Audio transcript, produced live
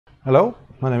Hello,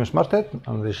 my name is Martin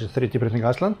and this is 3D Printing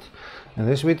Iceland. In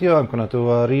this video I'm going to do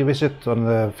a revisit on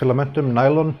the Fillamentum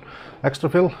Nylon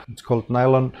Extrafill. It's called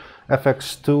Nylon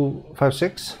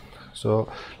FX256. So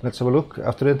let's have a look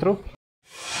after the intro.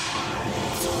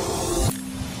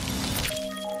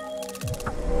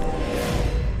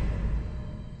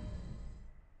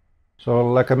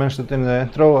 So like I mentioned in the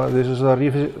intro, this is a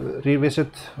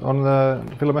revisit on the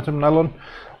Fillamentum Nylon.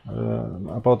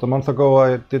 About a month ago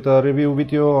I did a review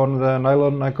video on the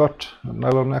nylon I got,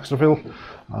 nylon Extrafill,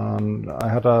 and I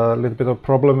had a little bit of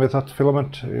problem with that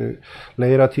filament.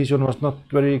 Layer adhesion was not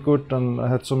very good and I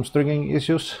had some stringing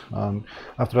issues, and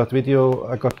after that video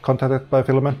I got contacted by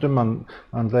Fillamentum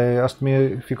and they asked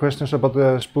me a few questions about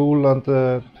the spool and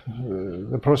the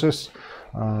process,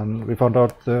 and we found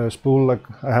out the spool like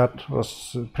I had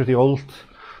was pretty old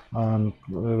and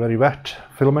very wet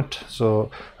filament, so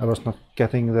I was not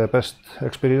getting the best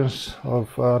experience of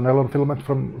nylon filament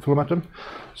from Fillamentum.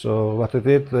 So what they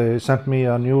did, they sent me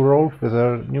a new roll with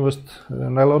their newest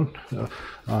nylon,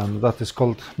 and that is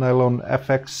called Nylon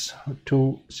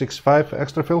FX256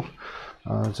 Extrafill.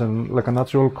 It's like a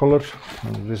natural color,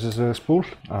 and this is a spool,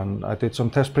 and I did some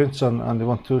test prints and I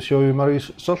want to show you my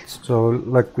results. So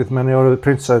like with many other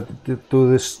prints, I did do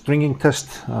this stringing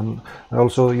test, and I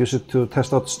also use it to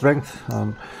test out strength.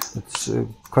 It's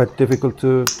quite difficult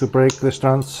to break the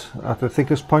strands at the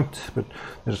thickest point, but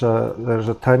there's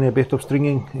a tiny bit of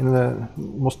stringing in the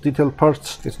most detailed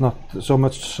parts. It's not so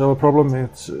much of a problem.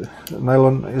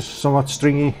 Nylon is somewhat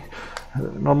stringy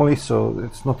normally, so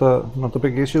it's not a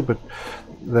big issue, but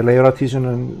the layer adhesion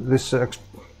in this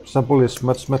sample is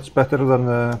much better than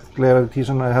the layer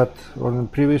adhesion I had on the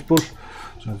previous spool.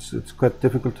 So it's quite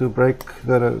difficult to break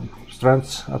the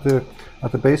strands at the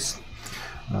base.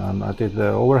 I did the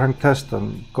overhang test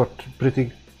and got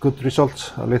pretty good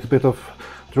results. A little bit of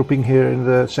drooping here in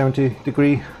the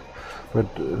 70°,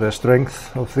 but the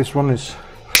strength of this one is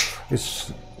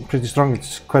pretty strong.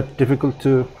 It's quite difficult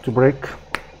to break.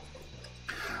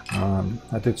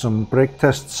 I did some break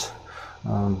tests.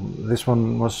 This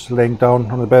one was laying down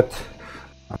on the bed.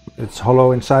 It's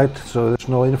hollow inside, so there's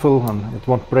no infill and it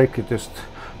won't break. It just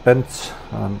bends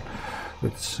and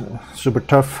it's super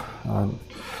tough,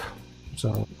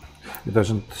 so it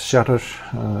doesn't shatter.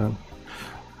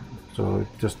 So it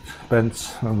just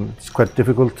bends and it's quite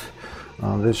difficult.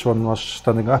 This one was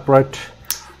standing upright.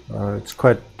 It's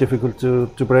quite difficult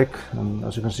to break, and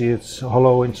as you can see it's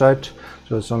hollow inside,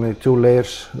 so it's only two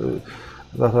layers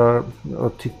that are, or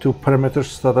two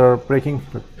perimeters that are breaking,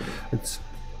 but it's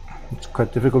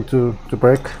quite difficult to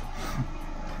break.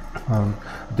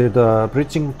 Did a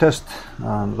breaching test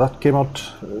and that came out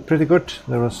pretty good.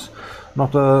 There was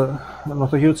not a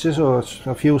huge issue, a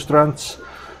few strands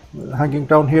hanging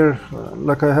down here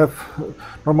like I have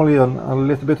normally, and a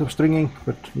little bit of stringing,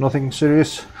 but nothing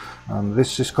serious. And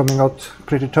this is coming out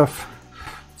pretty tough.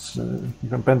 You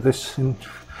can bend this in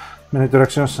many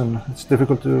directions and it's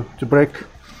difficult to break.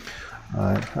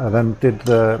 I then did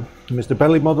the Mr.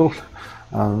 Belly model,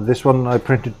 and this one I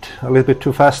printed a little bit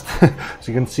too fast. As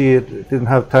you can see, it didn't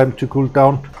have time to cool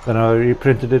down. Then I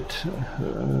reprinted it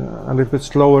a little bit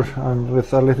slower and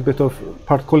with a little bit of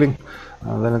part cooling,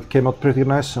 and then it came out pretty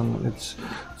nice, and it's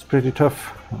pretty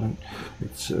tough.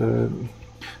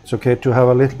 It's okay to have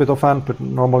a little bit of fan, but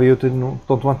normally you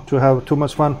don't want to have too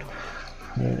much fan.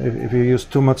 If you use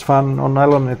too much fan on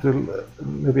nylon, it will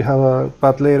maybe have a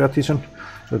bad layer adhesion.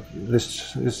 So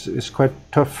this is quite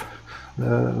tough,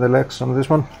 the legs on this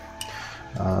one.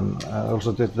 And I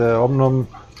also did the Omnum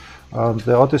and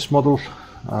the Otis model.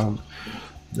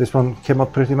 This one came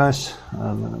out pretty nice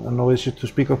and no issue to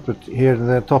speak of, but here in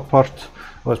the top part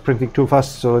I was printing too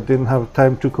fast, so it didn't have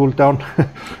time to cool down.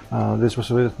 This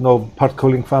was with no part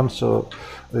cooling fan, so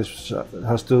this you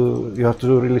have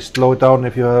to really slow it down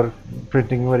if you are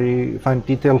printing very fine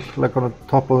detail like on the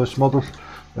top of this model.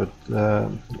 But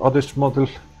the Otis model,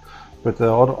 but the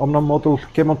Omnum model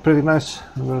came out pretty nice.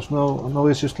 There was no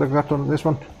issues like that on this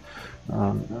one.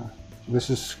 This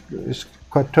is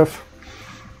quite tough.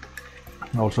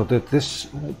 I also did this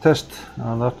test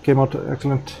and that came out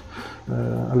excellent.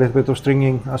 A little bit of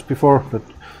stringing as before, but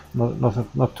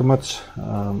not too much.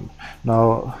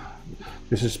 Now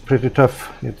this is pretty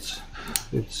tough. It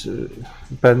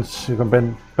bends. You can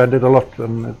bend it a lot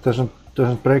and it doesn't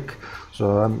break.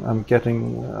 So I'm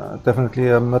getting definitely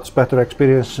a much better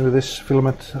experience with this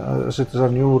filament, as it is a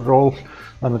new roll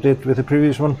than I did with the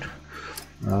previous one.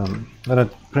 Then I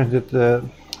printed the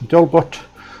Jolbot.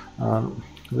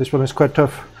 This one is quite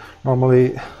tough.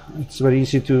 Normally it's very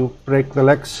easy to break the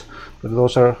legs, but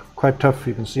those are quite tough.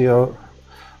 You can see how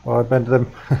I bend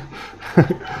them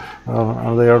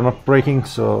and they are not breaking,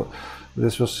 so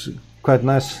this was quite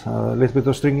nice. A little bit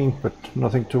of stringing, but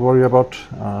nothing to worry about.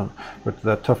 But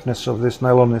the toughness of this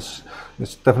nylon is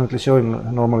definitely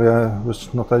showing. Normally I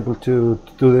was not able to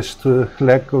do this to the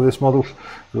leg of this model.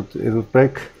 It would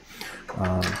break.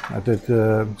 I did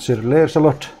zero layers a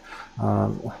lot.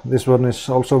 This one is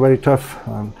also very tough.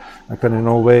 I can in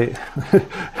no way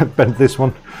bend this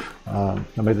one.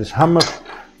 I made this hammer.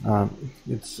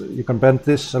 You can bend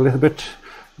this a little bit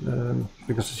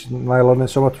because nylon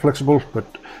is somewhat flexible, but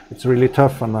it's really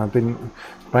tough, and I've been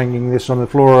banging this on the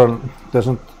floor and it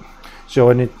doesn't show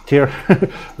any tear,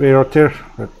 wear or tear,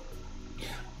 but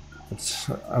it's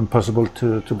impossible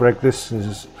to break this. This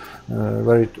is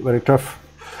very, very tough.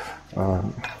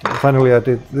 Finally I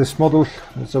did this model.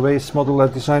 It's a vase model I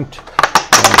designed.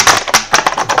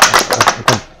 I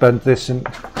can bend this in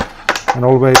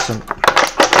all ways and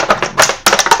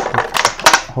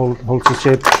holds the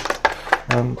shape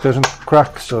and doesn't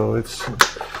crack. So it's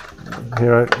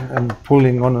here I'm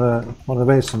pulling on the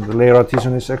vase, and the layer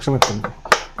adhesion is excellent, and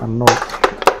I'm not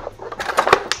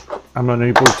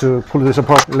able to pull this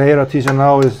apart. Layer adhesion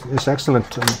now is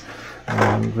excellent,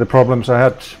 and the problems I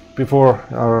had before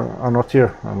are not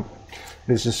here.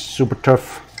 This is super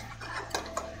tough.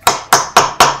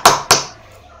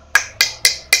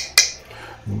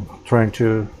 I'm trying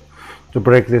to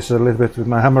break this a little bit with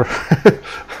my hammer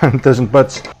and it doesn't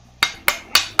budge.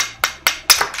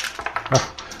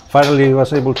 Finally I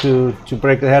was able to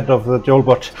break the head of the jowl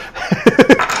bot.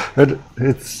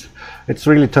 It's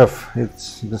really tough. You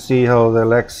can see how the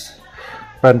legs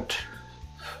bent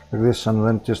like this and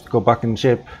then just go back in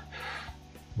shape.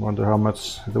 Wonder how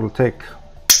much it will take.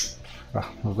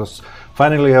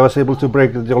 Finally I was able to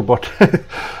break the jowl bot.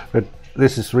 But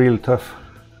this is really tough.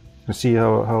 You can see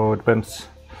how it bends.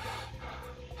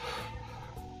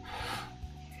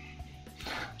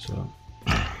 So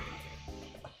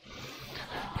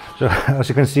as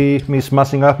you can see, me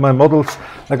smashing up my models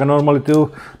like I normally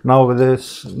do. Now with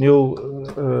this new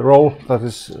roll, that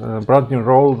is a brand new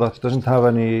roll that doesn't have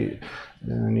any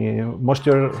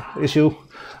moisture issue,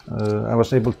 I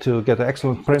was able to get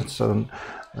excellent prints, and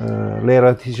layer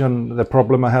adhesion, the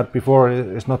problem I had before,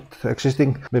 is not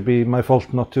existing. Maybe my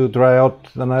fault not to dry out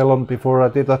the nylon before I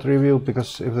did that review,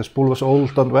 because if the spool was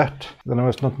old and wet, then I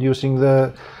was not using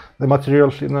the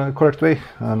material in a correct way.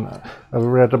 And I've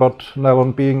read about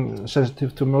nylon being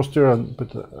sensitive to moisture,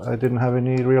 but I didn't have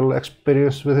any real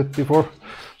experience with it before.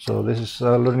 So this is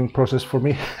a learning process for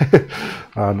me.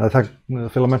 And I thank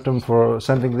Fillamentum for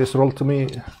sending this roll to me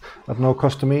at no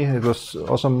cost to me. It was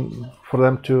awesome for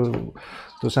them to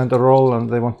send a roll,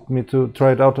 and they wanted me to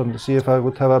try it out and see if I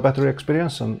would have a better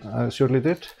experience, and I surely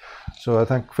did. So I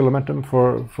thank Fillamentum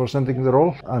for sending the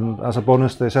roll, and as a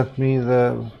bonus they sent me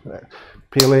the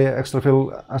PLA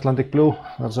Extrafill Icelandic Blue.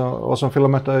 That's an awesome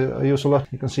filament I use a lot.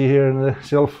 You can see here in the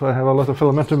shelf I have a lot of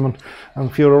Fillamentum and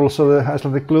a few rolls of the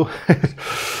Icelandic Blue.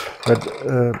 But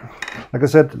like I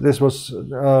said, this was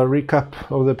a recap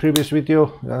of the previous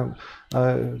video.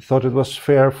 I thought it was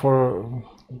fair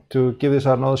to give this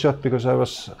another shot, because I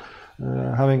was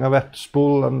having a wet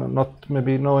spool and not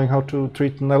maybe knowing how to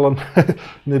treat nylon.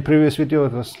 In the previous video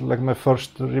it was like my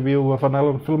first review of a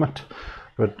nylon filament.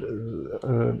 But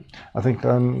I think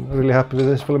I'm really happy with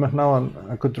this filament now, and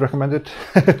I could recommend it.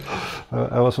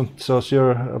 I wasn't so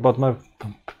sure about my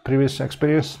previous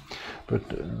experience, but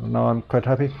now I'm quite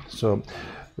happy. So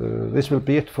this will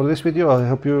be it for this video. I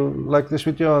hope you like this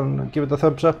video, and give it a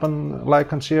thumbs up and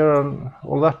like and share and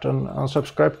all that, and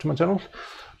subscribe to my channel.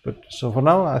 But so for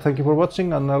now, I thank you for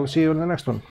watching, and I'll see you in the next one.